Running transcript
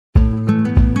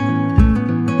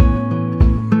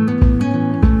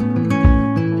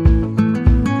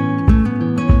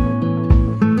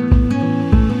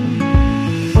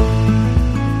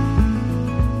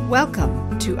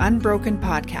Unbroken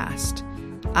podcast.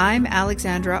 I'm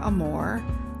Alexandra Amor,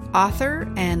 author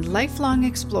and lifelong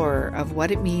explorer of what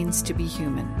it means to be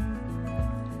human.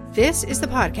 This is the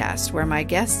podcast where my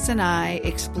guests and I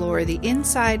explore the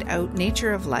inside-out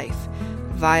nature of life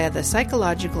via the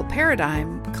psychological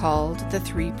paradigm called the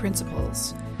Three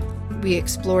Principles. We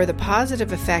explore the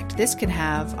positive effect this can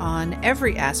have on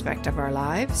every aspect of our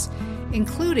lives,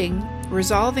 including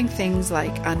resolving things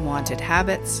like unwanted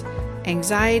habits,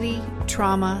 anxiety,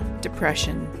 trauma,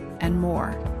 depression, and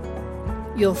more.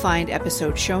 You'll find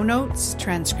episode show notes,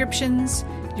 transcriptions,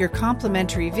 your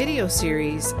complimentary video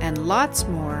series, and lots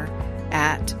more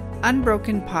at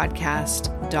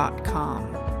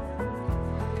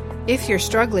unbrokenpodcast.com. If you're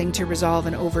struggling to resolve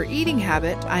an overeating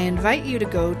habit, I invite you to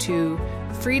go to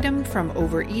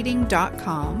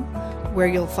freedomfromovereating.com, where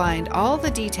you'll find all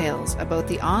the details about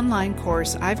the online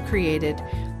course I've created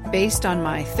based on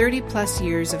my 30 plus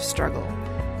years of struggle,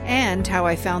 and how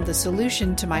I found the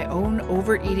solution to my own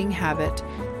overeating habit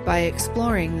by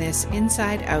exploring this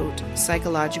inside-out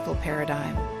psychological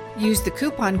paradigm. Use the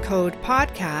coupon code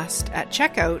PODCAST at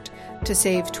checkout to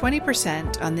save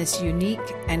 20% on this unique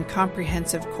and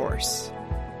comprehensive course.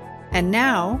 And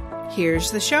now,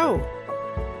 here's the show.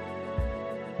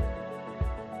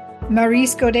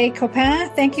 Maryse Godet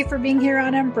Copans, thank you for being here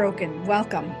on Unbroken.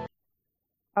 Welcome.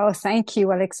 Oh, thank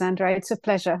you, Alexandra. It's a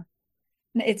pleasure.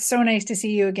 It's so nice to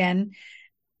see you again.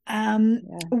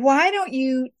 Why don't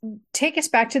you take us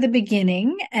back to the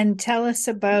beginning and tell us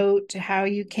about how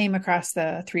you came across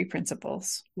the Three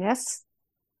Principles? Yes.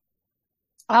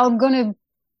 I'm going to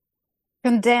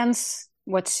condense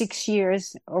 6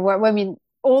 years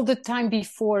all the time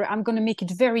before. I'm going to make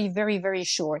it very, very, very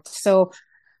short. So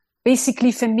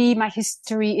basically for me, my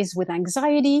history is with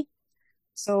anxiety.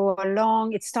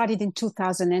 It started in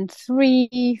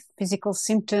 2003, physical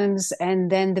symptoms, and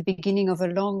then the beginning of a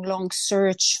long, long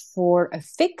search for a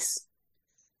fix,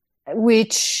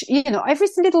 which, every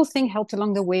little thing helped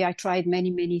along the way. I tried many,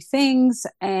 many things,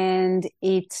 and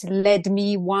it led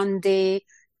me one day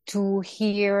to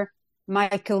hear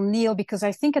Michael Neill, because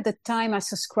I think at the time I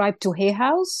subscribed to Hay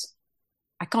House.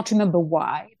 I can't remember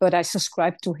why, but I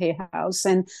subscribed to Hay House,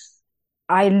 and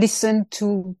I listened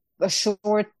to a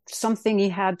short something he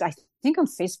had, I think on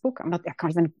Facebook. I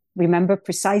can't even remember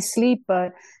precisely,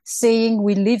 but saying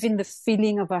we live in the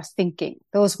feeling of our thinking.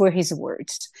 Those were his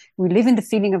words. We live in the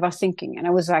feeling of our thinking. And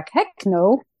I was like, heck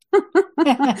no.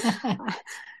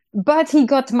 But he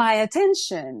got my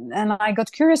attention and I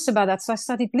got curious about that. So I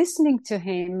started listening to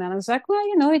him and I was like,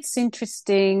 well, it's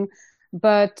interesting.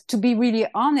 But to be really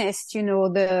honest,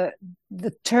 the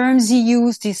terms he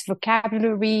used, his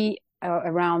vocabulary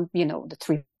around, the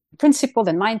three principle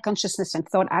and mind consciousness and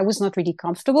thought, I was not really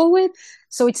comfortable with.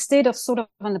 So it stayed sort of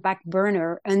on the back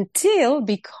burner until,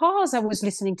 because I was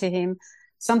listening to him,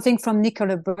 something from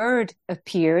Nicola Bird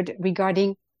appeared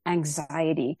regarding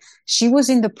anxiety. She was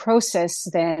in the process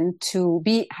then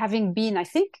having been, I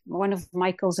think, one of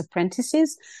Michael's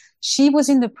apprentices. She was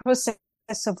in the process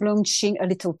of launching A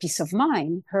Little Peace of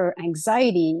Mind, her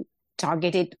anxiety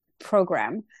targeted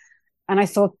program. And I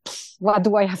thought, what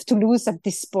do I have to lose at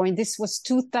this point? This was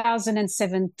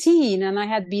 2017, and I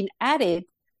had been at it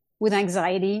with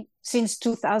anxiety since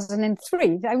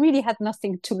 2003. I really had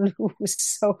nothing to lose.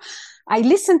 So I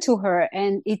listened to her,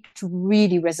 and it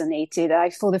really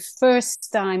resonated. For the first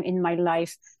time in my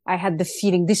life, I had the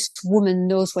feeling this woman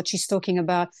knows what she's talking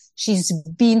about. She's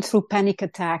been through panic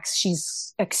attacks.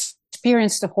 She's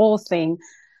experienced the whole thing.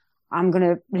 I'm going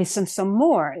to listen some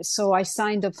more. So I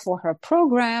signed up for her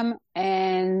program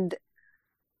and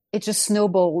it just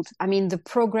snowballed. I mean, the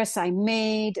progress I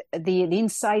made, the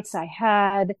insights I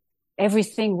had,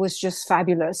 everything was just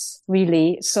fabulous,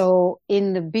 really. So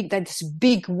in this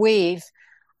big wave,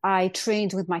 I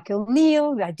trained with Michael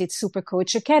Neill. I did Super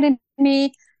Coach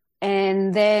Academy.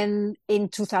 And then in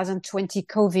 2020,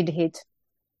 COVID hit.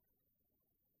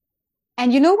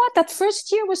 And you know what? That first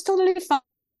year was totally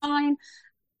fine.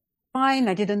 I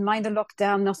didn't mind the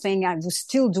lockdown, nothing. I was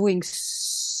still doing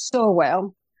so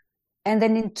well. And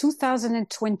then in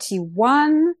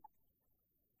 2021,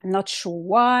 I'm not sure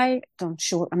why, I'm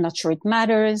not sure it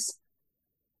matters.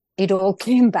 It all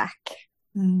came back.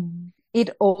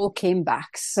 It all came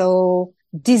back. So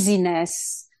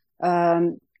dizziness,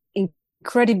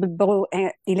 incredible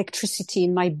electricity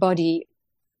in my body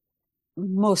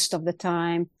most of the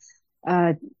time,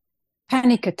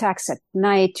 panic attacks at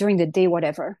night, during the day,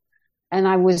 whatever. And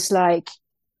I was like,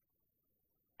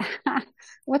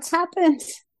 what's happened?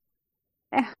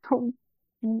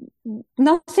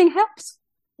 Nothing helps.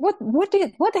 What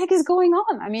the heck is going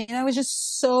on? I mean, I was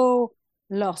just so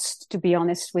lost, to be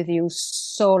honest with you,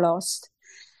 so lost.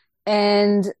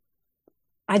 And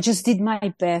I just did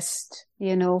my best,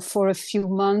 for a few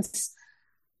months.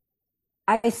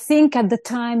 I think at the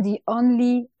time, the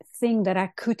only thing that I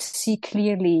could see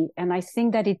clearly, and I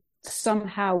think that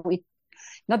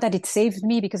not that it saved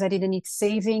me because I didn't need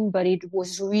saving, but it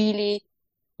was really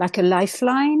like a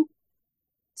lifeline.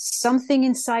 Something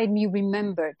inside me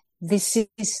remembered this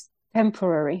is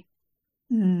temporary.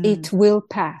 It will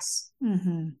pass.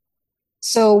 Mm-hmm.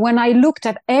 So when I looked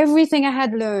at everything I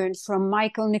had learned from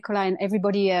Michael, Nikolai, and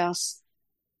everybody else,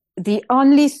 the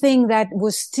only thing that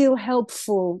was still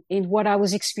helpful in what I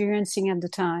was experiencing at the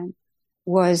time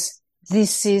was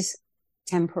this is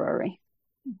temporary.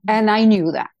 Mm-hmm. And I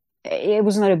knew that. It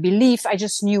was not a belief. I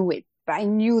just knew it. I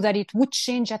knew that it would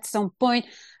change at some point,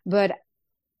 but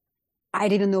I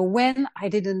didn't know when. I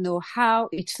didn't know how.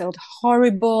 It felt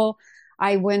horrible.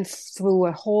 I went through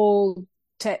a whole,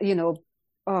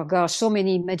 oh gosh, so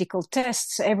many medical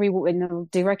tests everywhere in a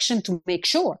direction to make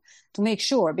sure,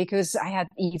 because I had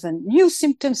even new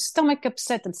symptoms, stomach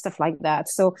upset and stuff like that.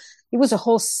 So it was a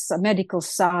whole medical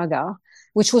saga,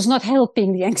 which was not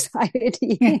helping the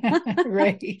anxiety.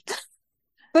 Right.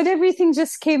 But everything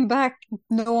just came back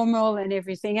normal and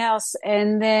everything else.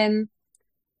 And then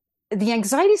the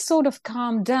anxiety sort of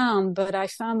calmed down, but I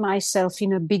found myself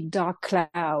in a big dark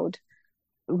cloud,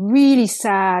 really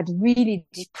sad, really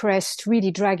depressed,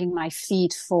 really dragging my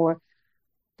feet for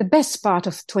the best part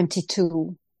of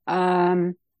 22.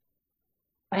 And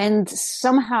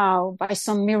somehow, by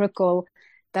some miracle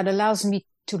that allows me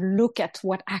to look at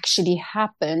what actually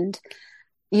happened,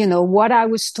 what I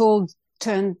was told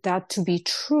turned out to be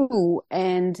true.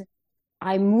 And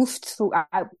I moved through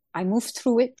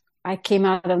it. I came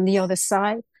out on the other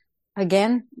side.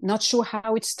 Again, not sure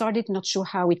how it started, not sure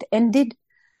how it ended,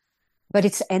 but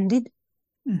it's ended.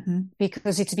 Mm-hmm.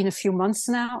 Because it's been a few months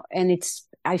now, and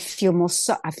I feel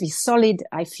solid.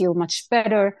 I feel much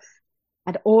better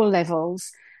at all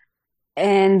levels.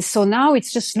 And so now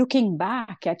it's just looking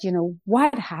back at,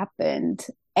 what happened.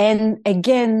 And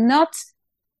again, not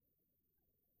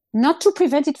to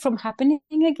prevent it from happening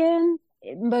again,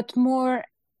 but more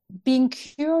being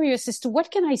curious as to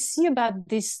what can I see about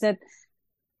this that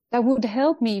would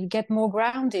help me get more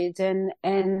grounded and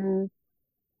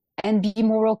be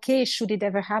more okay should it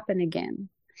ever happen again.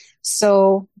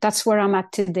 So that's where I'm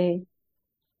at today.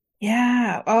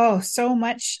 Yeah. Oh, so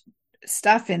much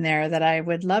stuff in there that I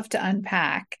would love to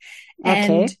unpack.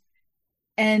 Okay.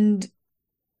 And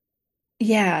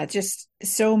yeah, just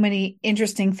so many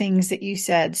interesting things that you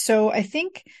said. So I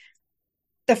think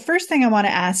the first thing I want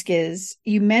to ask is,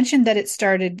 you mentioned that it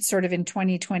started sort of in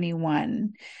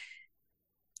 2021.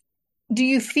 Do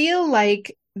you feel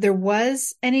like there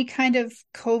was any kind of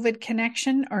COVID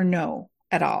connection or no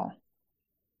at all?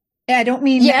 I don't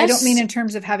mean in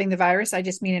terms of having the virus. I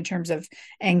just mean in terms of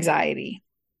anxiety.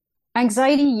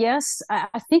 Anxiety, yes.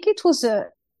 I think it was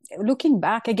looking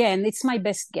back again, it's my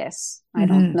best guess. I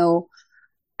don't know.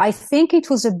 I think it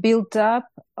was a build-up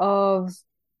of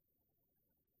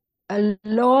a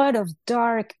lot of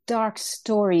dark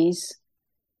stories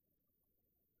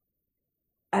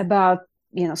about,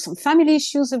 some family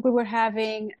issues that we were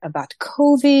having, about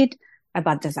COVID,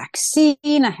 about the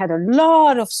vaccine. I had a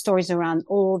lot of stories around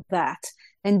all that.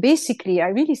 And basically, I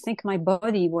really think my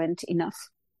body went, enough.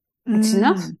 It's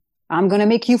enough. I'm going to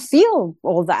make you feel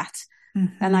all that.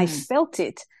 Mm-hmm. And I felt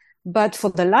it. But for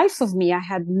the life of me, I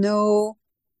had no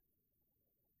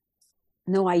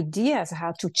idea as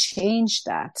how to change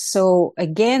that. So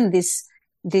again,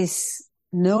 this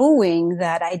knowing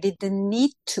that I didn't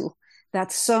need to,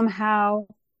 that somehow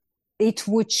it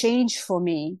would change for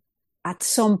me at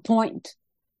some point,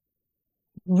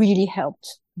 really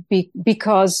helped.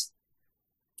 Because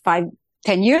 10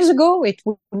 years ago, it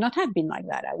would not have been like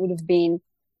that. I would have been,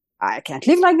 I can't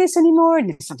live like this anymore.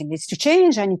 Something needs to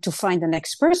change. I need to find the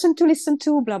next person to listen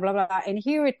to, blah, blah, blah. And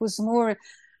here it was more,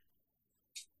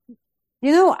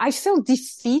 I felt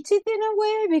defeated in a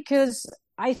way because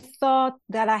I thought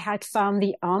that I had found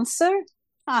the answer.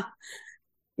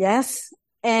 Yes.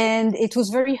 And it was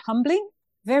very humbling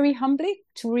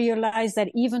to realize that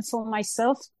even for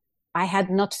myself, I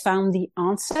had not found the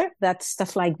answer, that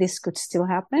stuff like this could still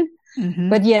happen. Mm-hmm.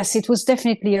 But yes, it was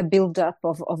definitely a build-up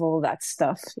of all that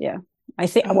stuff. Yeah. I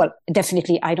think, well,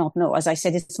 definitely, I don't know. As I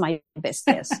said, it's my best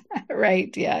guess.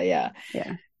 Right. Yeah.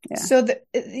 Yeah. So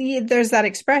there's that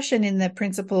expression in the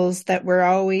principles that we're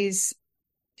always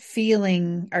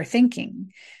feeling our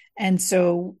thinking. And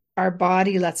so our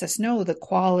body lets us know the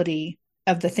quality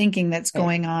of the thinking that's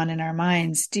going on in our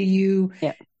minds. Do you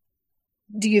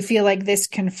feel like this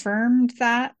confirmed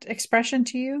that expression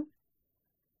to you?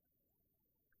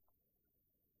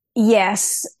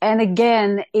 Yes. And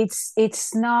again,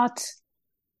 it's not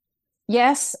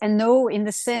yes and no in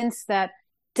the sense that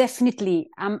definitely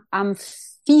I'm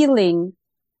feeling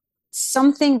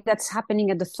something that's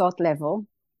happening at the thought level,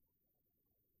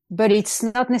 but it's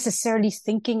not necessarily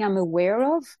thinking I'm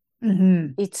aware of.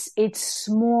 Mm-hmm. It's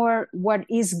more what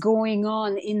is going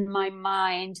on in my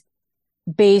mind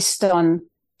based on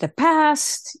the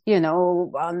past,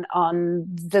 on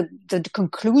the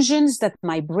conclusions that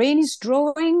my brain is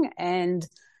drawing. And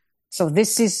so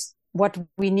this is what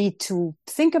we need to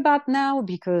think about now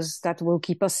because that will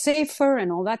keep us safer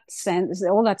and all that sense,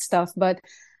 all that stuff. But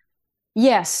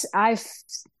yes,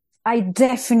 I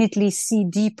definitely see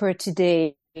deeper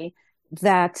today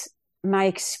that my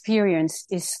experience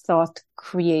is thought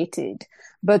created,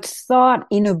 but thought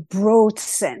in a broad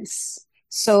sense.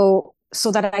 So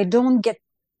that I don't get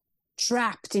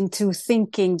trapped into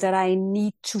thinking that I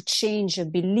need to change a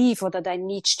belief or that I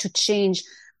need to change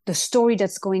the story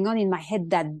that's going on in my head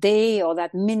that day or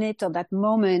that minute or that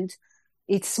moment.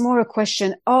 It's more a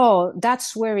question, oh,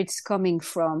 that's where it's coming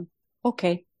from.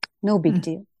 Okay, no big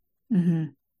deal. Mm-hmm.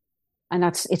 And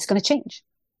it's going to change.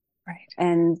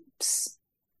 Right.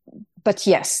 But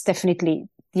yes, definitely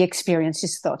the experience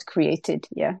is thought created.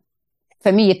 Yeah.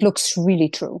 For me, it looks really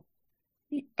true.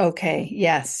 Okay.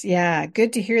 Yes. Yeah.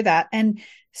 Good to hear that. And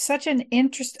such an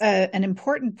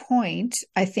important point,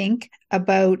 I think,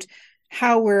 about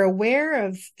how we're aware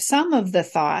of some of the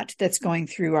thought that's going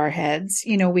through our heads.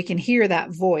 We can hear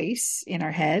that voice in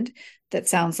our head that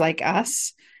sounds like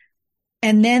us.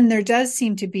 And then there does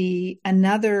seem to be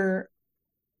another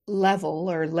level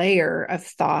or layer of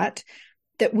thought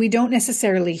that we don't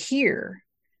necessarily hear,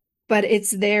 but it's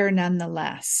there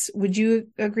nonetheless. Would you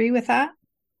agree with that?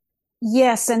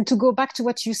 Yes. And to go back to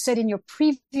what you said in your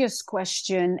previous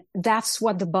question, that's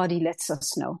what the body lets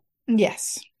us know.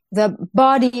 Yes. The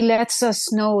body lets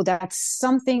us know that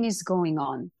something is going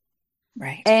on.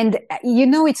 Right. And,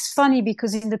 it's funny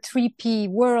because in the 3P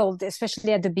world,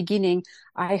 especially at the beginning,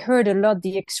 I heard a lot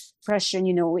the expression,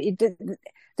 the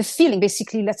feeling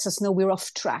basically lets us know we're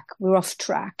off track. We're off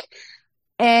track.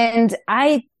 And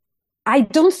I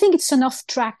don't think it's an off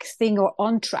track thing or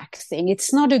on track thing.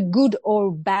 It's not a good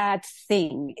or bad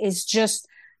thing. It's just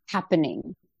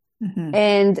happening. Mm-hmm.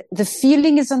 And the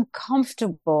feeling is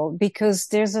uncomfortable because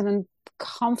there's an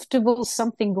uncomfortable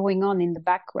something going on in the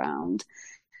background.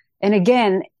 And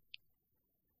again,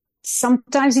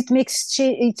 sometimes it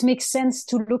makes sense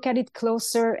to look at it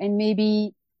closer and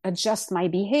maybe adjust my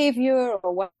behavior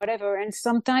or whatever. And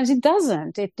sometimes it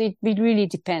doesn't. It really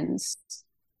depends.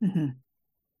 Mm-hmm.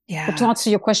 Yeah. But to answer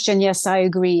your question, yes, I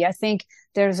agree. I think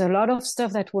there's a lot of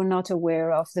stuff that we're not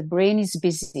aware of. The brain is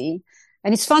busy.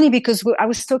 And it's funny because I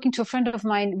was talking to a friend of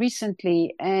mine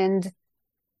recently, and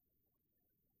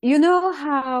you know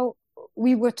how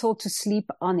we were told to sleep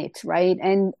on it, right?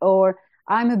 Or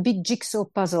I'm a big jigsaw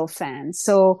puzzle fan.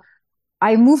 So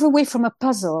I move away from a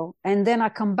puzzle and then I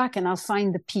come back and I'll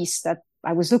find the piece that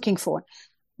I was looking for.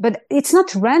 But it's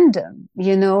not random,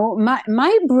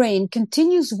 my brain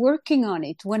continues working on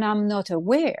it when I'm not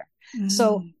aware.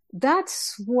 So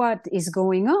that's what is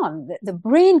going on. The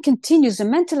brain continues, the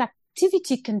mental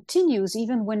activity continues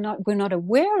even when we're not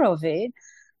aware of it.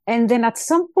 And then at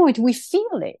some point we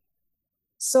feel it.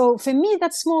 So for me,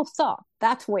 that's small thought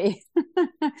that way,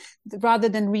 rather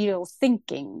than real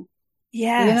thinking.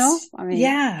 Yes. I mean,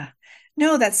 yeah.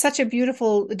 No, that's such a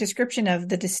beautiful description of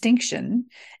the distinction.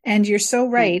 And you're so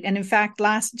right. And in fact,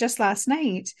 just last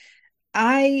night,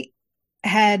 I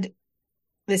had,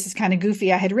 this is kind of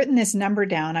goofy. I had written this number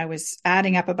down. I was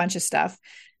adding up a bunch of stuff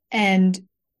and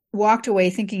walked away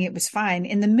thinking it was fine.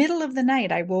 In the middle of the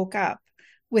night, I woke up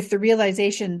with the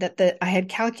realization that I had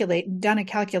done a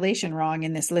calculation wrong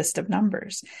in this list of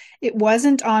numbers. It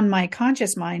wasn't on my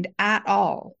conscious mind at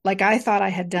all. Like I thought I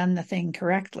had done the thing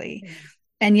correctly.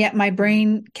 And yet my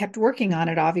brain kept working on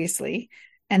it, obviously,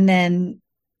 and then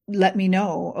let me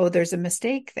know, oh, there's a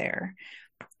mistake there.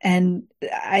 And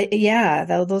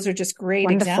those are just great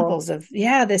Wonderful examples of,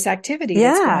 this activity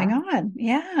that's going on.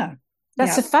 Yeah.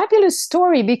 That's a fabulous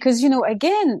story because,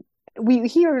 again, we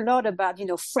hear a lot about,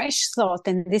 fresh thought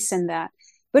and this and that,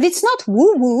 but it's not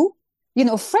woo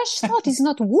woo. Fresh thought is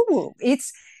not woo woo.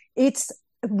 It's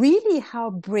really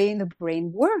how the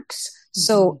brain works. Mm-hmm.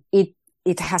 So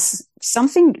it has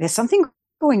there's something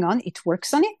going on. It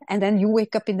works on it. And then you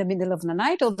wake up in the middle of the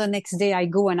night or the next day I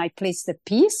go and I place the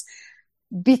piece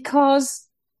because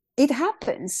it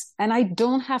happens and I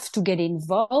don't have to get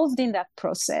involved in that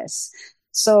process.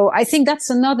 So I think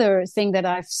that's another thing that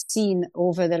I've seen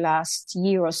over the last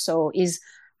year or so is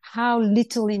how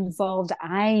little involved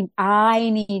I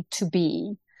need to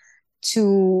be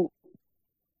to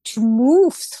to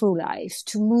move through life,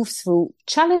 to move through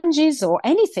challenges or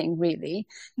anything really.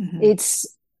 Mm-hmm.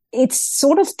 It's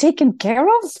sort of taken care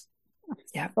of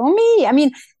Yeah. for me. I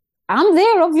mean, I'm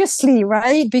there obviously,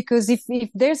 right? Because if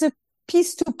there's a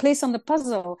piece to place on the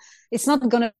puzzle, it's not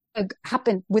going to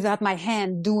happen without my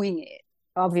hand doing it,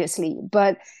 obviously.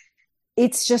 But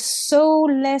it's just so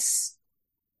less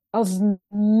of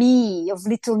me, of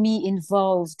little me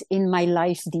involved in my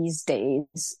life these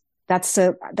days. That's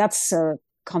a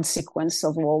consequence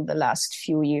of all the last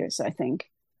few years, I think.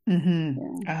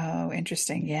 Mm-hmm. Yeah. Oh,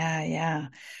 interesting. Yeah, yeah.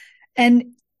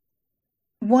 And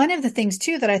one of the things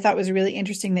too that I thought was really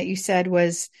interesting that you said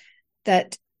was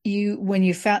that you, when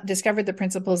you discovered the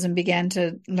principles and began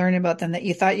to learn about them, that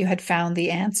you thought you had found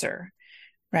the answer,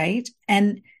 right?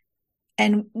 And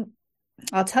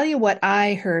I'll tell you what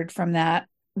I heard from that,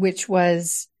 which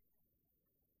was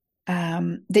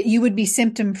that you would be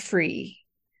symptom free.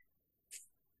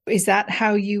 Is that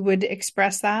how you would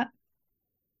express that?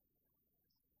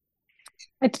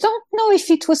 I don't know if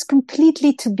it was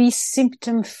completely to be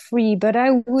symptom free, but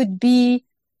I would be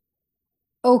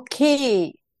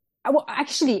okay. Well,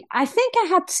 actually, I think I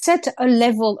had set a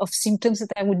level of symptoms that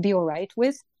I would be all right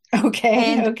with.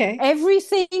 Okay, And okay.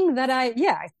 everything that I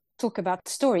talk about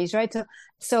stories, right?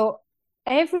 So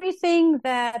everything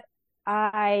that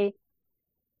I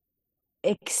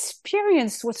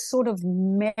experienced was sort of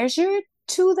measured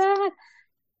to that,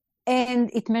 and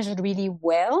it measured really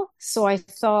well. So I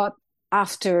thought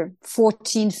after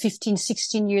 14, 15,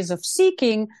 16 years of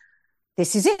seeking,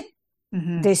 this is it.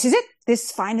 Mm-hmm. This is it.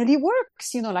 This finally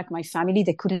works. Like my family,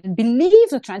 they couldn't believe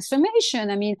the transformation.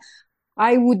 I mean,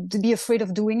 I would be afraid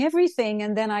of doing everything.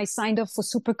 And then I signed up for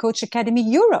Super Coach Academy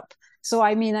Europe. So,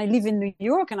 I mean, I live in New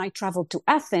York and I traveled to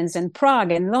Athens and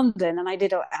Prague and London. And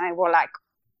and I were like,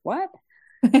 what?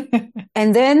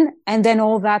 And then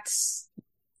all that's,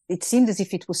 it seemed as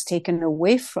if it was taken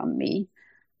away from me.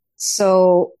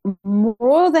 So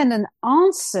more than an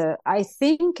answer, I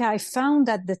think I found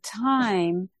at the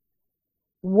time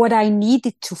what I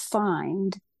needed to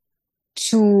find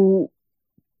to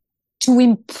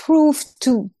improve,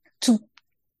 to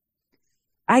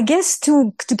I guess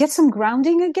to get some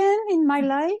grounding again in my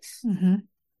life. Mm-hmm.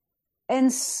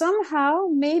 And somehow,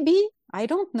 maybe, I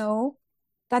don't know,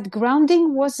 that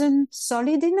grounding wasn't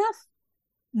solid enough.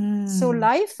 So Mm.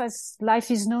 life, as life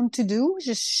is known to do,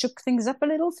 just shook things up a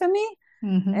little for me.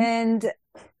 Mm-hmm.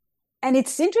 And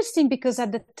it's interesting because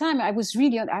at the time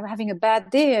I'm having a bad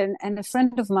day, and a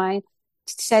friend of mine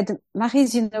said,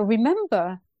 Maryse,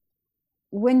 remember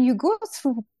when you go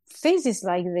through phases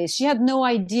like this, she had no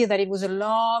idea that it was a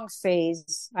long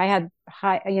phase. I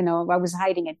was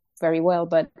hiding it very well,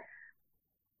 but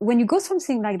when you go through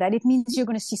something like that, it means you're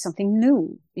going to see something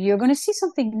new. You're going to see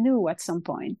something new at some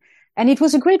point. And it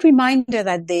was a great reminder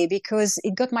that day because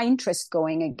it got my interest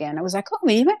going again. I was like, oh,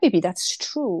 maybe that's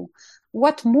true.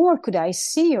 What more could I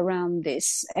see around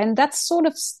this? And that sort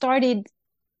of started,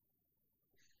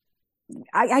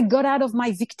 I got out of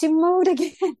my victim mode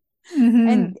again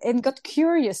Mm-hmm. and got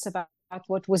curious about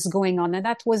what was going on. And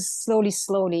that was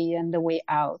slowly and the way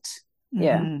out.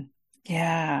 Yeah. Mm-hmm.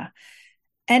 Yeah.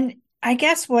 And I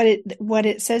guess what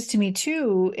it says to me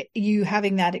too, you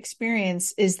having that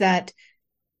experience, is that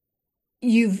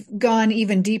you've gone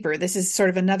even deeper. This is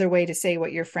sort of another way to say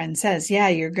what your friend says. Yeah,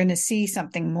 you're going to see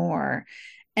something more.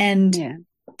 And Yeah.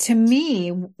 to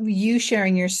me, you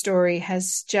sharing your story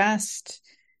has just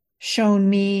shown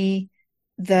me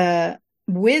the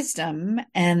wisdom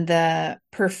and the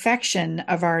perfection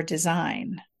of our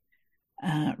design,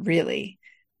 really.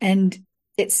 And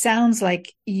it sounds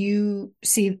like you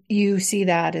see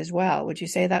that as well. Would you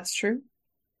say that's true?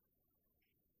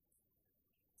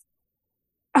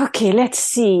 Okay, let's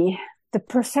see. The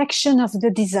perfection of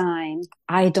the design.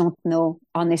 I don't know,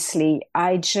 honestly.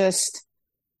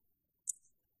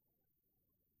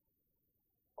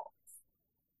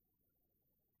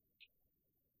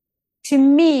 To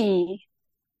me,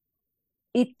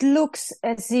 it looks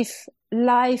as if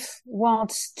life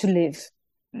wants to live.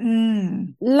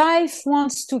 Mm. Life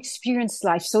wants to experience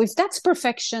life. So if that's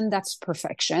perfection, that's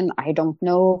perfection. I don't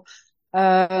know.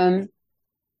 Um,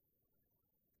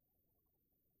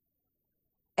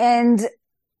 and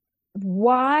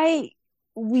why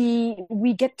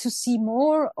we get to see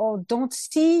more or don't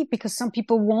see because some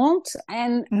people won't,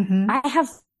 and Mm-hmm. I have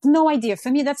no idea. For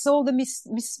me, that's all the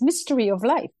mystery of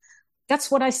life. That's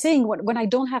what I'm saying. When I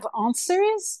don't have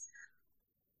answers,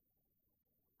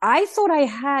 I thought I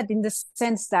had, in the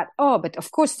sense that, oh, but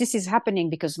of course this is happening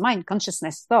because mind,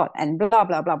 consciousness, thought, and blah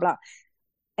blah blah blah.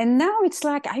 And now it's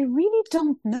like I really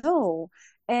don't know.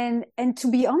 And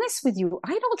to be honest with you,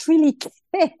 I don't really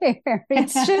care.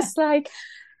 It's just like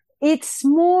it's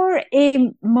more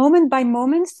a moment by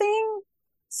moment thing.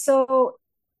 So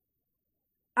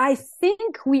I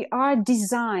think we are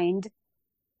designed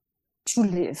to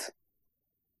live.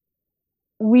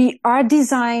 We are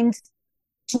designed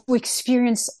to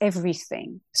experience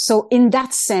everything. So in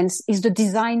that sense, is the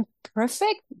design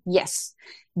perfect? Yes,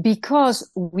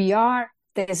 because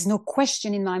there's no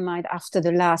question in my mind after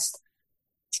the last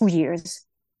 2 years,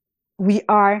 we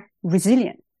are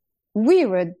resilient.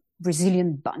 We're a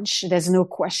resilient bunch. There's no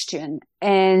question.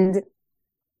 And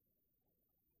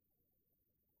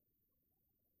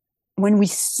when we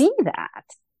see that,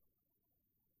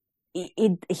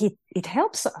 it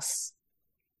helps us.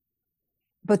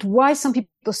 But why some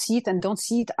people see it and don't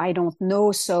see it, I don't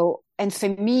know. So, and for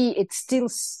me, it still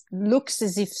looks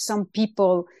as if some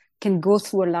people can go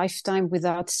through a lifetime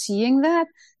without seeing that.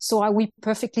 So are we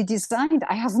perfectly designed?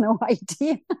 I have no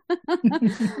idea.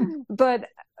 but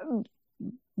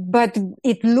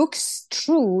it looks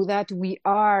true that we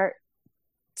are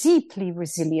deeply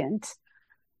resilient,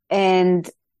 and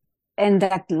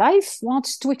that life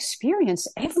wants to experience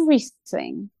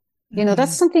everything. You know,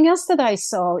 that's something else that I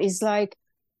saw is like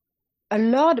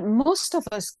most of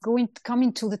us come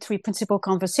into the three principle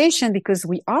conversation because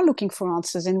we are looking for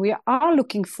answers, and we are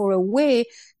looking for a way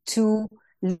to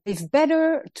live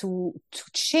better, to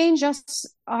change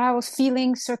our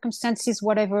feelings, circumstances,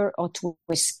 whatever, or to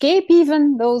escape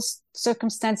even those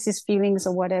circumstances, feelings,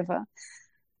 or whatever.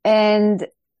 And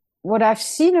what I've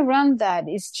seen around that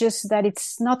is just that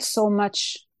it's not so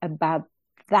much about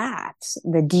that,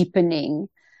 the deepening.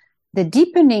 The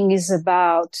deepening is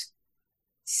about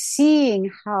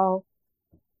seeing how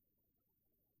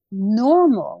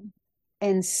normal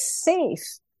and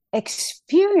safe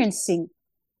experiencing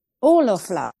all of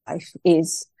life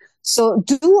is. So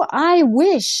do I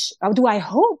wish, or do I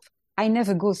hope I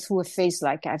never go through a phase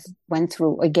like I've went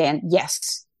through again?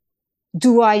 Yes.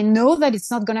 Do I know that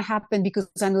it's not going to happen because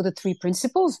I know the three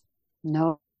principles?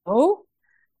 No.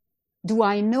 Do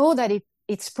I know that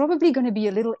it's probably going to be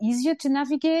a little easier to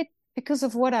navigate because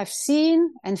of what I've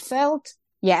seen and felt?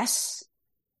 Yes.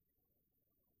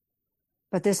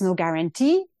 But there's no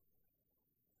guarantee.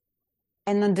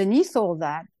 And underneath all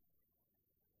that,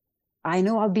 I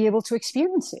know I'll be able to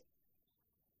experience it.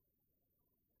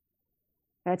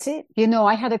 That's it. You know,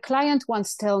 I had a client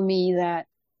once tell me that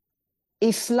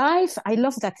I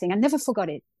love that thing. I never forgot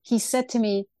it. He said to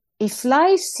me, if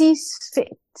life sees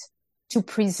fit to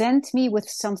present me with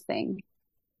something,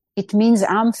 it means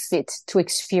I'm fit to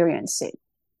experience it.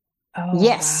 Oh,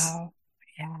 yes. Wow.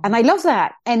 Yeah. And I love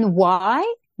that. And why?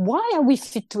 Why are we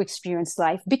fit to experience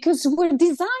life? Because we're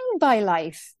designed by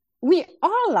life. We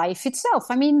are life itself.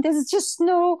 I mean, there's just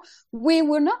no way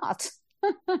we're not.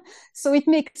 So it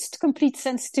makes complete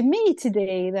sense to me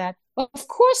today that, of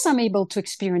course, I'm able to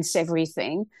experience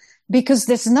everything because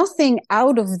there's nothing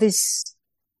out of this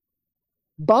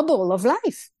bubble of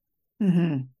life.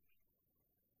 Mm-hmm.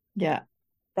 Yeah.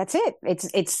 That's it.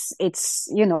 It's,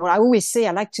 you know, I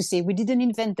like to say, we didn't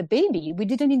invent the baby. We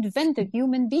didn't invent a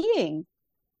human being,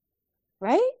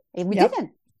 right? We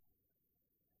didn't.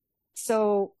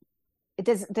 So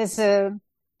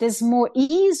there's more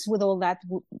ease with all that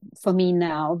for me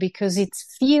now because it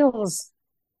feels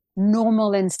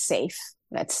normal and safe,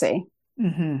 let's say,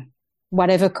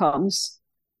 whatever comes.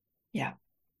 Yeah.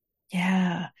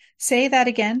 Yeah. Say that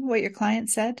again, what your client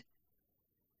said.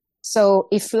 So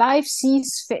if life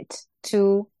sees fit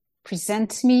to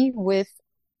present me with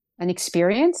an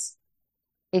experience,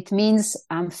 it means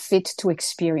I'm fit to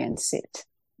experience it.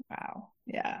 Wow.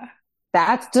 Yeah.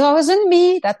 That wasn't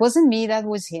me. That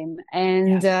was him.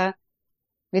 And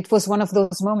it was one of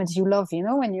those moments you love, you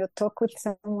know, when you talk with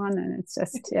someone and it's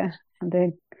just, Yeah.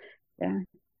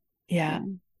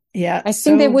 I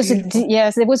think there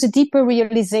was a deeper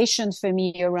realization for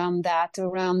me around that,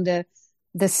 around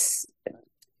this,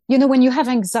 you know, when you have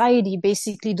anxiety,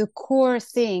 basically the core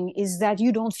thing is that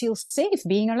you don't feel safe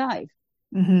being alive.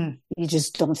 Mm-hmm. You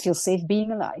just don't feel safe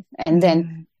being alive. And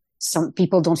then some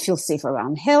people don't feel safe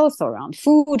around health, around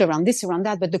food, around this, around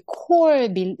that. But the core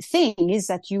thing is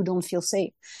that you don't feel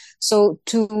safe. So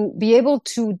to be able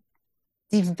to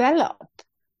develop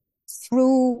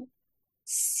through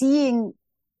seeing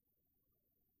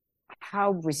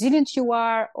how resilient you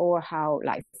are or how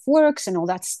life works and all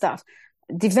that stuff,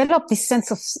 develop this sense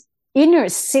of inner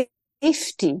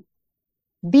safety,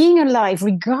 being alive,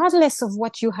 regardless of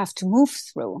what you have to move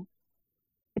through.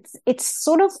 It's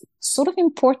sort of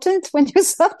important when you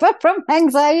suffer from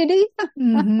anxiety.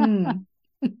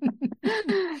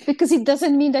 Because it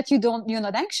doesn't mean that you're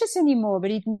not anxious anymore,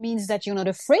 but it means that you're not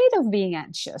afraid of being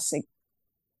anxious.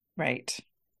 Right.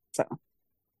 So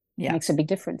it makes a big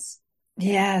difference.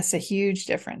 Yes, a huge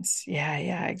difference. Yeah,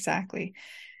 yeah, exactly.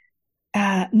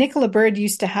 Nicola Bird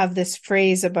used to have this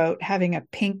phrase about having a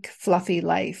pink, fluffy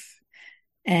life.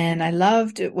 And I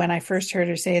loved it when I first heard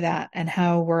her say that, and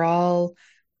how we're all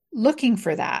looking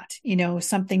for that,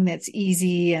 something that's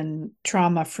easy and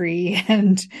trauma free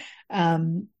and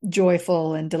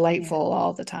joyful and Yeah. delightful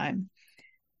all the time.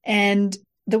 And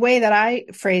the way that I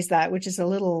phrase that, which is a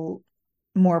little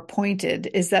more pointed,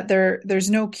 is that there's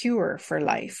no cure for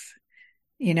life.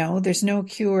 There's no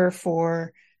cure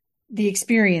for the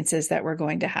experiences that we're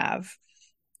going to have.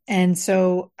 And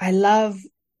so I love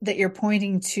that you're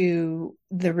pointing to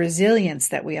the resilience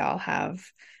that we all have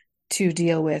to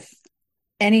deal with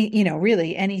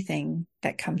really anything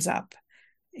that comes up.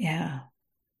 Yeah,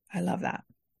 I love that.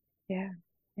 Yeah.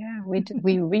 Yeah. We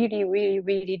really, really,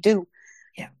 really do.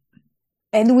 Yeah.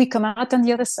 And we come out on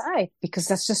the other side because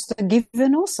that's just a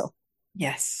given also.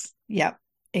 Yes. Yep.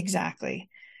 Exactly.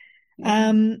 Yeah.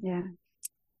 Um, Yeah.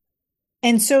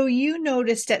 and so you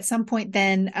noticed at some point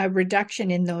then a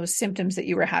reduction in those symptoms that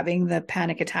you were having, the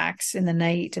panic attacks in the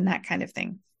night and that kind of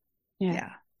thing. Yeah.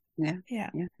 Yeah. Yeah. Yeah.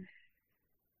 Yeah.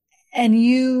 And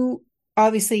you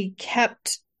obviously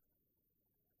kept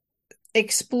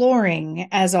exploring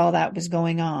as all that was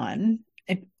going on.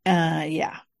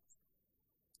 Yeah.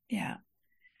 Yeah.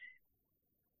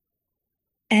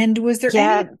 And was there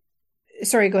Yeah.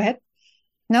 sorry, go ahead.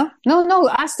 No, no, no.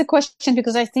 Ask the question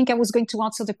because I think I was going to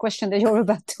answer the question that you're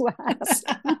about to ask.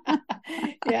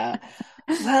 Yeah.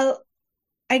 Well,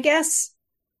 I guess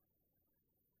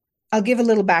I'll give a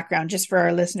little background just for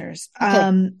our listeners.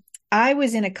 Okay. I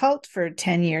was in a cult for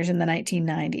 10 years in the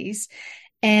 1990s.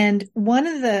 And one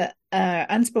of the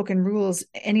unspoken rules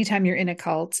anytime you're in a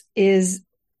cult is,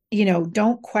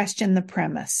 don't question the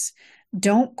premise.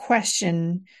 Don't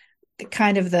question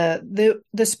kind of the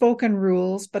spoken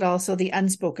rules, but also the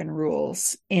unspoken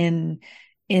rules in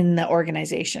the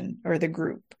organization or the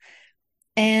group.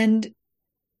 And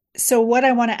so what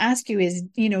I want to ask you is,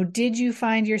 did you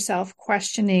find yourself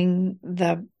questioning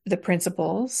the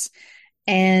principles,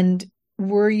 and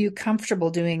were you comfortable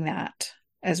doing that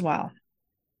as well?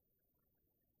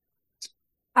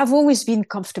 I've always been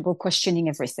comfortable questioning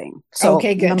everything. So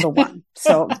Okay, good. number one,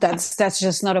 so that's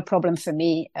just not a problem for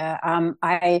me.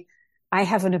 I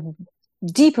have a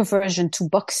deep aversion to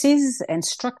boxes and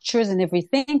structures and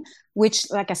everything,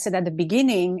 which, like I said at the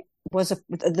beginning, was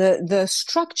the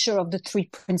structure of the three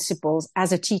principles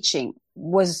as a teaching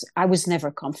was I was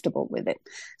never comfortable with it.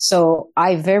 So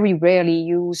I very rarely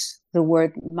use the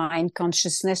word mind,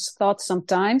 consciousness, thought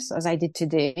sometimes, as I did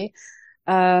today,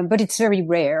 but it's very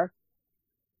rare.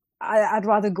 I'd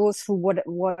rather go through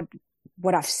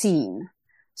what I've seen.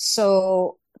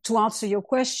 So to answer your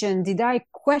question, did I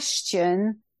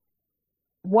question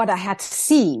what I had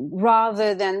seen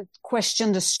rather than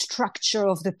question the structure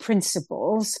of the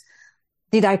principles?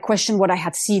 Did I question what I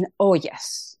had seen? Oh,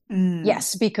 yes. Mm,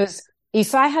 Yes, because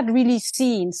if I had really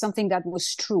seen something that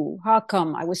was true, how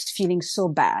come I was feeling so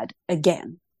bad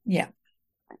again? yeah.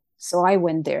 So I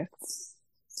went there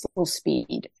full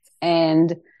speed.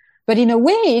 But in a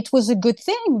way, it was a good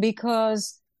thing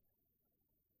because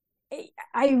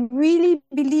I really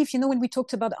believe, when we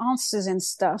talked about answers and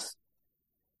stuff,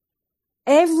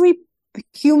 every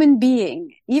human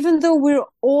being, even though we're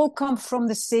all come from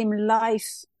the same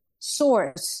life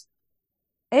source,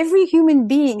 every human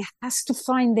being has to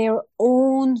find their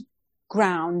own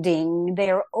grounding,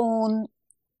 their own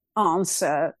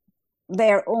answer,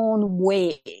 their own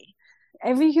way.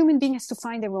 Every human being has to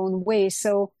find their own way.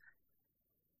 So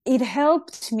it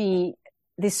helped me,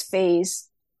 this phase,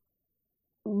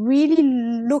 really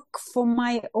look for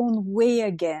my own way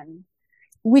again,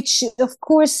 which of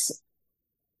course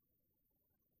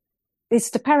is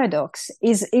the paradox,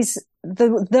 is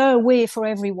the way for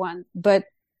everyone. But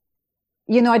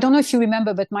I don't know if you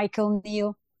remember, but Michael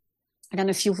Neal, I don't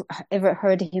know if you've ever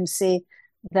heard him say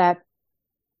that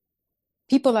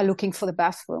people are looking for the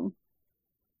bathroom.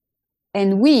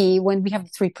 And when we have the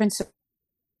three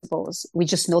principles, we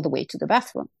just know the way to the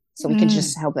bathroom. So we can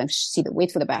just help them see the way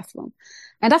to the bathroom.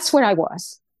 And that's where I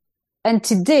was. And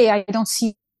today I don't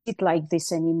see it like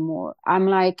this anymore. I'm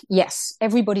like, yes,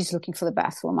 everybody's looking for the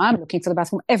bathroom. I'm looking for the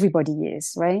bathroom. Everybody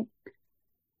is, right?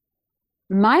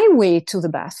 My way to the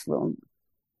bathroom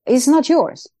is not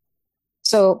yours.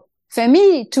 So for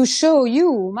me to show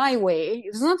you my way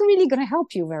is not really going to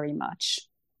help you very much.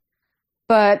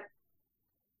 But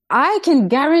I can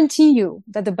guarantee you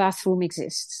that the bathroom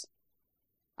exists.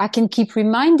 I can keep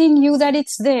reminding you that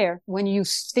it's there when you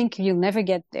think you'll never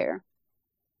get there.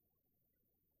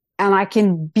 And I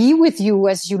can be with you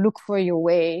as you look for your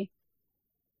way.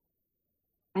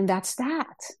 And that's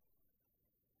that.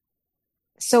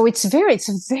 So it's a very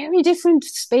different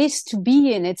space to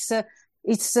be in.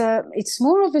 It's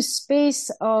more of a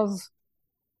space of,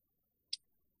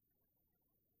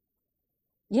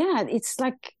 yeah, it's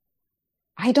like,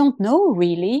 I don't know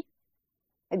really.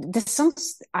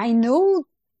 I know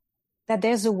that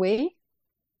there's a way,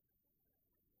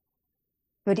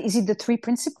 but is it the three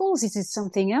principles? Is it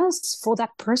something else for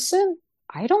that person?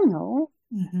 I don't know.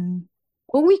 Mm-hmm.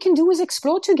 All we can do is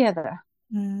explore together.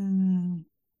 Mm.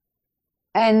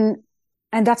 And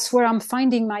that's where I'm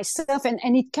finding myself. And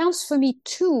it counts for me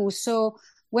too. So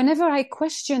whenever I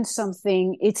question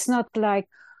something, it's not like,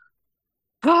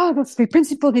 oh, the three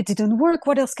principles, it didn't work.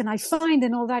 What else can I find?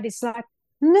 And all that. It's like,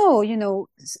 no,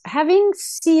 having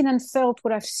seen and felt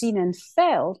what I've seen and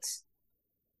felt,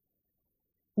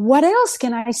 what else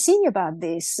can I see about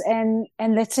this? And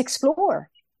let's explore.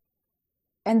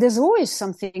 And there's always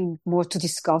something more to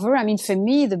discover. I mean, for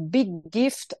me, the big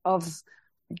gift of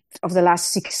the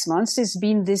last 6 months has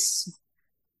been this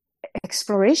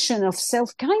exploration of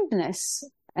self-kindness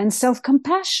and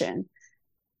self-compassion.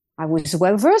 I was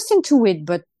well versed into it,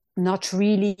 but not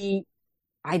really.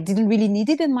 I didn't really need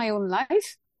it in my own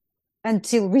life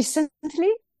until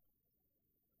recently.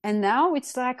 And now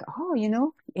it's like, oh,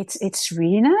 it's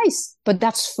really nice. But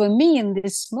that's for me in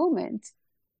this moment.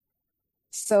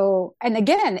 So, and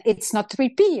again, it's not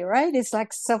 3P, right? It's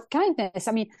like self-kindness.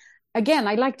 I mean, again,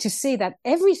 I like to say that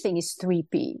everything is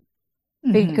 3P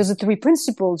because the three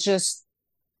principles just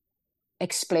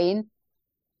explain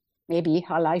maybe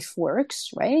how life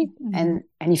works, right? And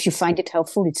if you find it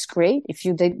helpful, it's great. If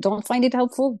you don't find it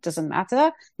helpful, it doesn't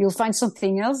matter. You'll find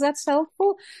something else that's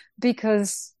helpful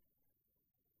because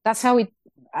that's how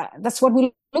that's what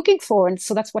we're looking for. And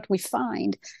so that's what we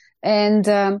find. And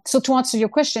so to answer your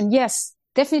question, yes,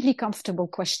 definitely comfortable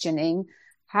questioning,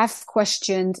 have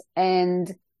questioned.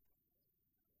 And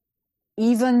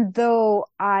even though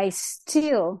I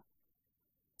still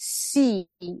see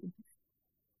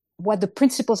what the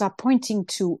principles are pointing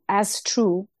to as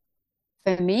true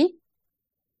for me,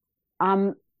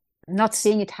 I'm not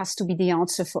saying it has to be the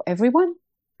answer for everyone.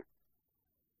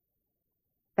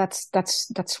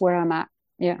 That's where I'm at.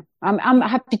 Yeah. I'm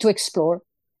happy to explore.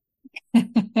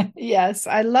 Yes,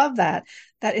 I love that.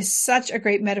 That is such a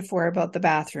great metaphor about the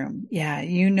bathroom. Yeah,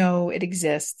 it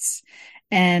exists.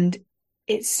 And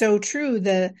it's so true.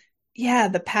 The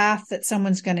path that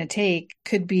someone's going to take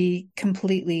could be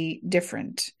completely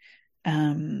different.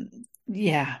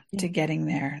 To getting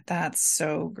there. That's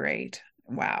so great.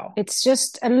 Wow. It's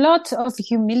just a lot of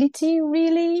humility,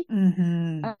 really.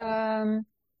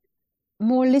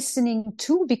 More listening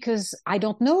too, because I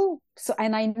don't know. So,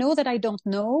 and I know that I don't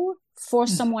know for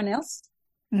someone else.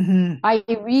 I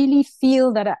really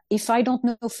feel that if I don't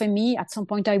know for me, at some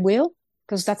point I will,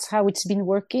 because that's how it's been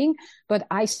working. But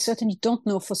I certainly don't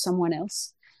know for someone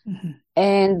else.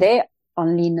 And they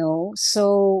only know.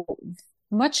 So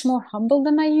much more humble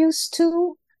than I used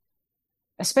to,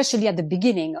 especially at the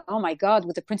beginning. Oh my God,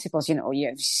 with the principles,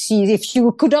 if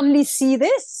you could only see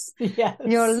this, yes,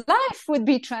 your life would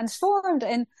be transformed.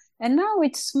 And now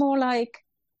it's more like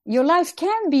your life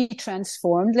can be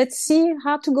transformed. Let's see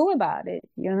how to go about it,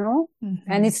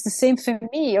 And it's the same for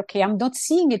me. Okay, I'm not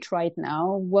seeing it right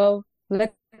now. Well,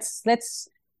 let's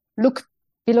look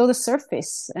below the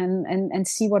surface and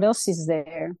see what else is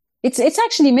there. It's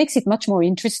actually makes it much more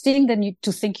interesting than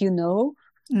to think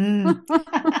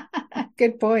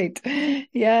Good point.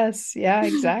 Yes. Yeah,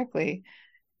 exactly.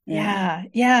 Yeah.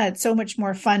 It's so much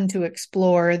more fun to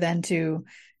explore than to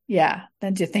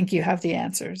think you have the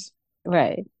answers.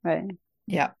 Right.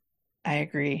 Yeah, I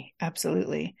agree.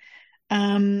 Absolutely.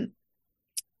 So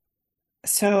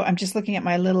I'm just looking at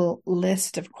my little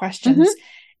list of questions.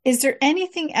 Is there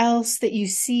anything else that you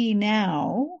see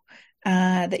now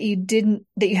that you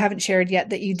haven't shared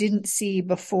yet, that you didn't see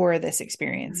before this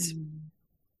experience?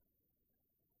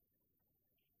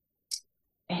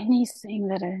 Anything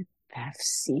that I have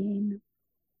seen?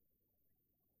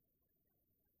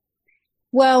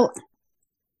 Well,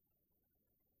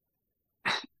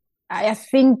 I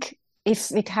think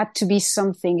if it had to be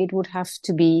something, it would have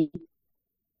to be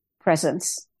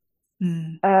presence.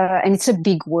 And it's a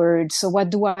big word. So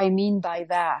what do I mean by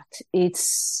that?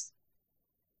 It's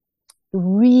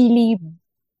really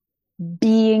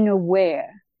being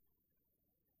aware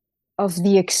of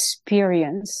the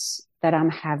experience that I'm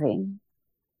having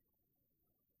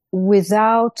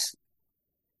without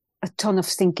a ton of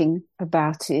thinking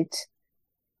about it.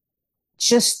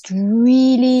 Just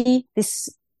really, this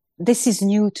is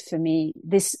new for me,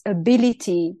 this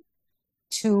ability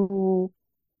to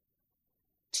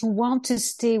want to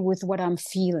stay with what I'm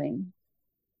feeling.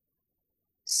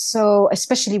 So,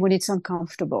 especially when it's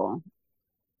uncomfortable.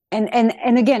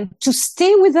 and again, to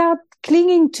stay without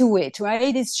clinging to it,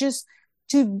 right? It's just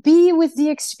to be with the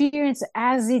experience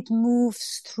as it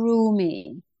moves through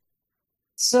me.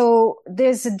 So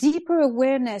there's a deeper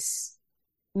awareness.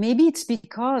 Maybe it's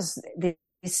because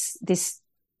this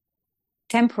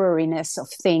temporariness of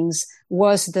things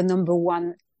was the number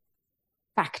one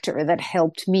factor that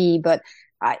helped me, but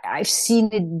I've seen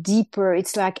it deeper.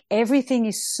 It's like everything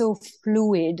is so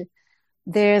fluid.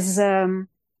 There's, I'm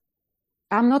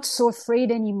not so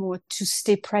afraid anymore to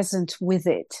stay present with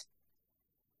it.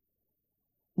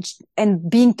 And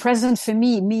being present for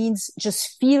me means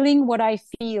just feeling what I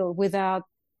feel without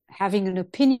having an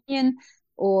opinion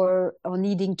or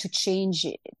needing to change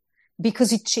it,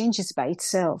 because it changes by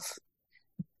itself.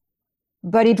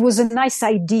 But it was a nice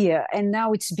idea, and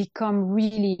now it's become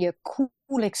really a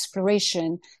cool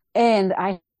exploration, and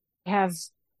I have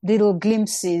little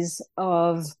glimpses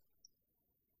of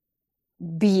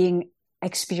being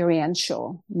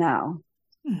experiential now.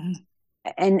 Mm-hmm.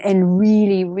 And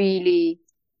really, really,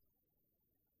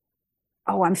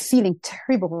 I'm feeling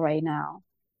terrible right now,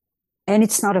 and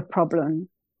it's not a problem,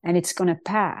 and it's going to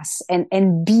pass,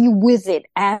 and be with it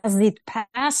as it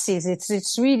passes.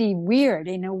 It's really weird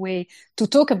in a way to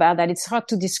talk about that. It's hard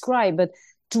to describe, but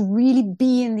to really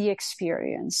be in the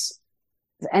experience.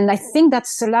 And I think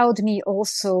that's allowed me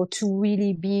also to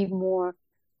really be more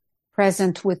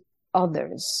present with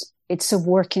others. It's a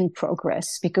work in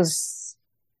progress, because,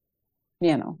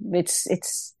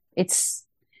 it's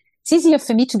easier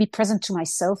for me to be present to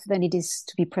myself than it is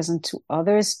to be present to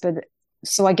others. But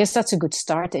so I guess that's a good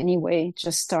start anyway.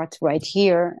 Just start right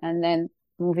here and then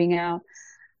moving out.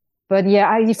 But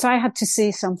yeah, if I had to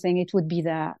say something, it would be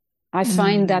that. I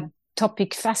find that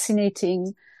topic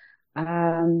fascinating.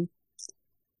 And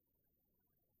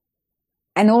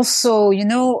also,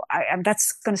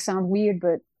 that's going to sound weird,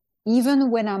 but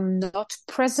even when I'm not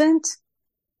present,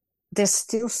 there's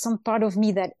still some part of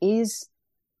me that is.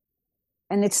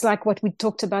 And it's like what we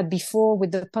talked about before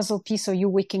with the puzzle piece, or you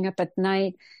waking up at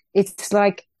night. It's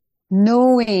like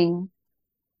knowing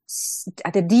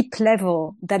at a deep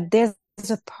level that there's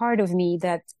a part of me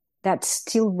that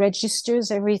still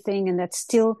registers everything and that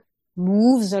still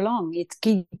moves along. It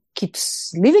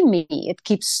keeps living me. It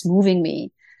keeps moving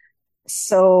me.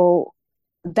 So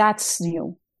that's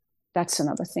new. That's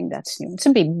another thing that's new. It's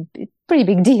a pretty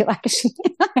big deal, actually.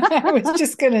 I was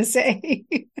just going to say.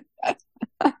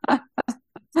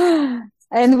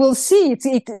 And we'll see.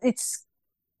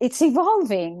 It's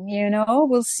evolving,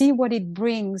 We'll see what it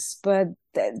brings, but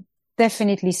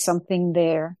definitely something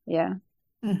there. Yeah.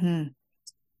 Mm-hmm.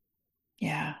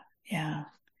 Yeah. Yeah.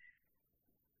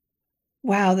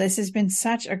 Wow, this has been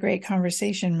such a great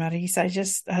conversation, Maryse. I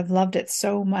just have loved it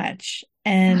so much.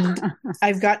 And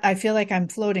I feel like I'm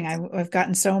floating. I've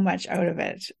gotten so much out of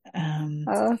it.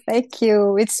 Oh, thank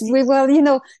you.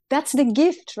 That's the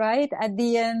gift, right? At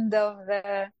the end of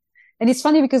and it's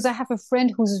funny because I have a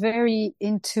friend who's very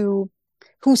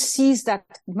who sees that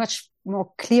much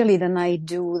more clearly than I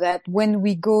do, that when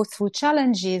we go through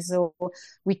challenges or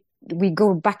we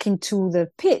go back into the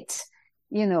pit,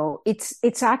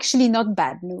 it's actually not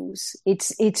bad news.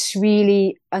 It's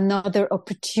really another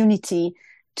opportunity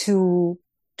to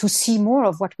see more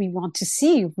of what we want to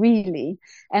see, really.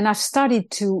 And I've started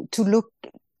to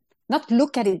not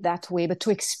look at it that way, but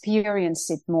to experience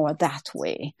it more that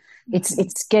way. Mm-hmm.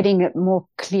 It's getting more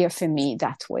clear for me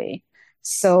that way.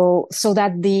 So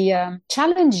that the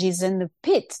challenges and the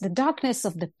pit, the darkness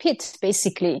of the pit,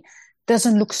 basically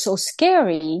doesn't look so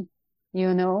scary,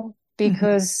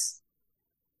 because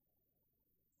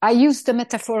I used the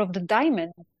metaphor of the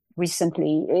diamond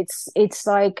recently. It's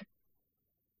like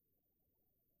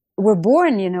we're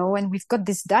born, and we've got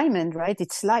this diamond, right?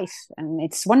 It's life and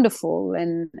it's wonderful,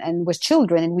 and we're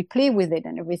children and we play with it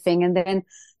and everything. And then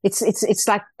it's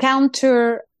like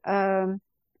counter,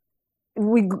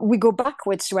 we go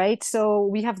backwards, right? So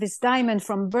we have this diamond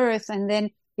from birth, and then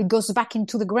it goes back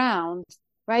into the ground,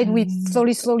 right? Mm-hmm.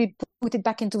 We slowly put it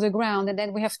back into the ground, and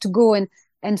then we have to go and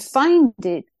find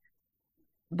it.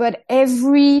 But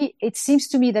it seems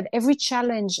to me that every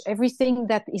challenge, everything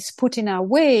that is put in our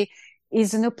way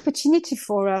is an opportunity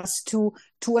for us to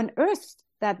unearth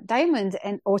that diamond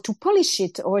or to polish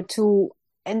it or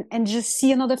and just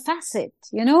see another facet,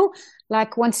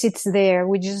 like once it's there,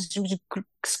 we just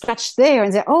scratch there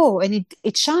and say, and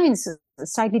it shines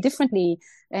slightly differently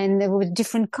and with a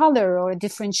different color or a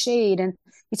different shade. And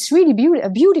it's really a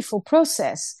beautiful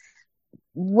process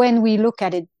when we look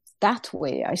at it that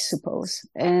way, I suppose.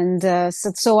 And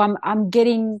so I'm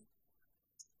getting,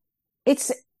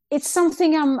 it's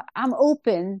something I'm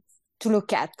open to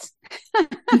look at,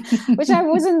 which I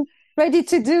wasn't ready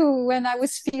to do when I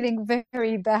was feeling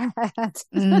very bad.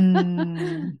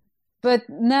 But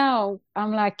now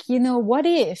I'm like, what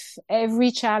if every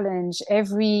challenge,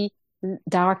 every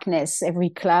darkness, every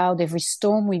cloud, every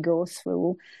storm we go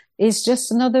through is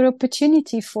just another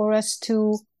opportunity for us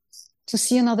to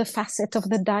see another facet of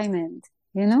the diamond,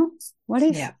 What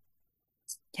if?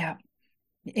 Yeah,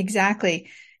 exactly.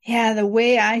 Yeah, the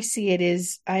way I see it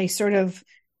is I sort of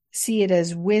see it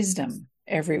as wisdom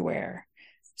everywhere.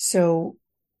 So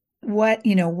what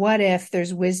if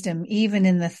there's wisdom even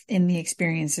in the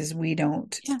experiences we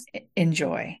don't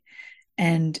enjoy?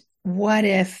 And what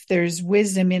if there's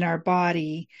wisdom in our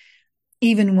body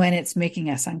even when it's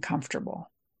making us uncomfortable?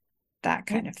 That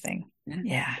kind of thing.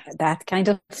 Yeah. That kind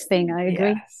of thing. I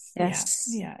agree. Yes.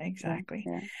 Yeah, exactly.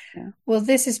 Yeah. Well,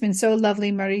 this has been so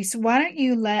lovely, Maryse. Why don't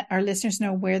you let our listeners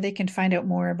know where they can find out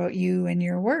more about you and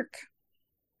your work?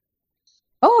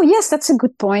 Oh, yes, that's a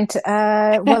good point.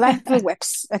 Well, I have a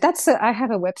website. I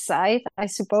have a website, I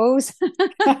suppose.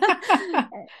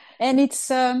 And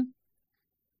it's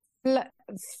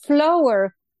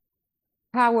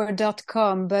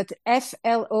flowerpower.com, but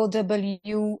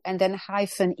FLOW and then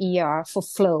 -ER for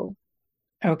flow.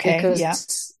 Okay.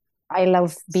 Because I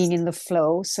love being in the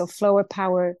flow. So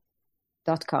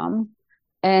flowerpower.com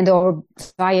or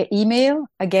via email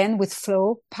again with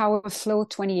flow,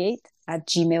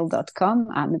 powerflow28@gmail.com.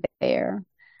 I'm there.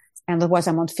 And otherwise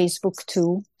I'm on Facebook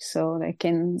too. So they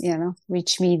can,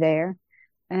 reach me there.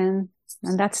 And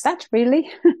that's that really.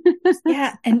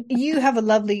 Yeah. And you have a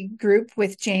lovely group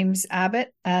with James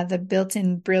Abbott, the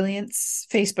Built-in Brilliance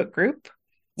Facebook group.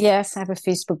 Yes, I have a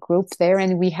Facebook group there,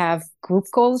 and we have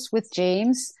group calls with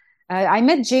James. I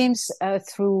met James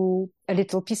through A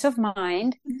Little Peace of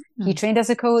Mind. Mm-hmm. He trained as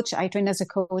a coach, I trained as a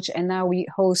coach, and now we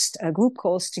host group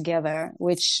calls together,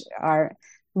 which are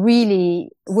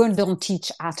really, we don't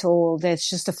teach at all. There's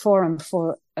just a forum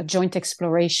for a joint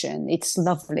exploration. It's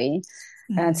lovely.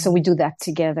 Mm-hmm. And so we do that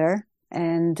together.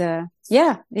 And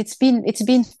it's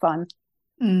been fun.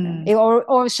 Mm.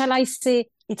 Or shall I say,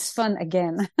 it's fun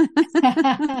again.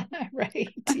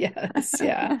 Right. Yes.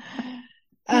 Yeah.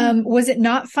 Was it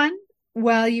not fun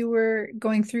while you were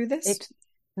going through this?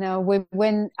 No,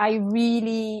 when I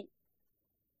really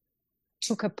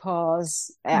took a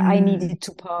pause, I needed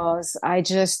to pause.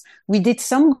 We did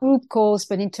some group calls,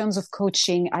 but in terms of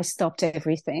coaching, I stopped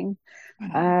everything.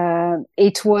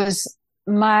 It was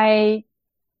my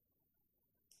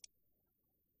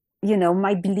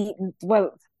belief,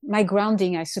 my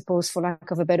grounding, I suppose, for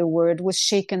lack of a better word, was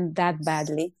shaken that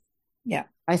badly. Yeah.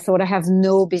 I thought I have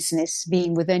no business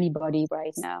being with anybody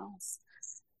right now.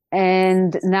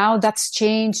 And now that's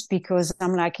changed because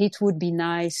I'm like, it would be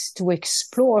nice to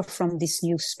explore from this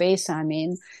new space I'm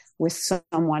in with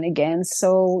someone again.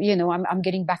 So, I'm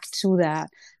getting back to that.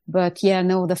 But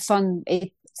the fun,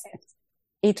 it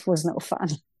was no fun.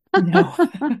 No.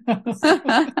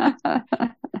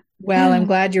 Well, I'm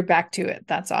glad you're back to it.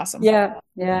 That's awesome. Yeah,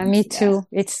 me too.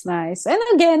 Yeah. It's nice. And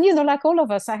again, like all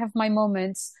of us, I have my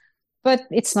moments, but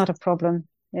it's not a problem.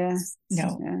 Yeah.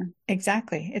 No,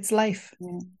 exactly. It's life.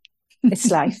 Yeah. It's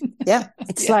life. Yeah,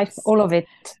 it's life. All of it.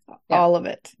 Yeah. All of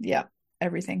it. Yeah,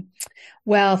 everything.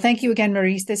 Well, thank you again,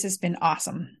 Maryse. This has been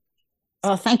awesome.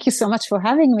 Oh, thank you so much for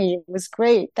having me. It was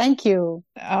great. Thank you.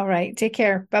 All right. Take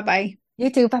care. Bye-bye.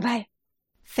 You too. Bye-bye.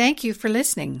 Thank you for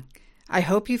listening. I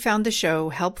hope you found the show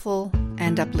helpful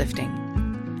and uplifting.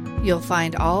 You'll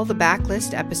find all the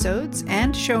backlist episodes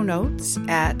and show notes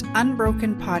at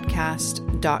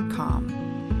unbrokenpodcast.com.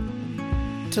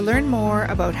 To learn more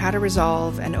about how to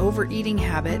resolve an overeating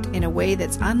habit in a way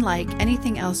that's unlike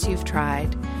anything else you've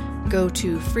tried, go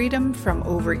to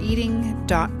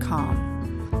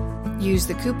freedomfromovereating.com. Use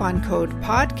the coupon code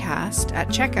PODCAST at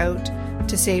checkout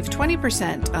to save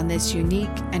 20% on this unique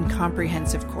and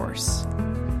comprehensive course.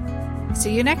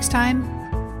 See you next time.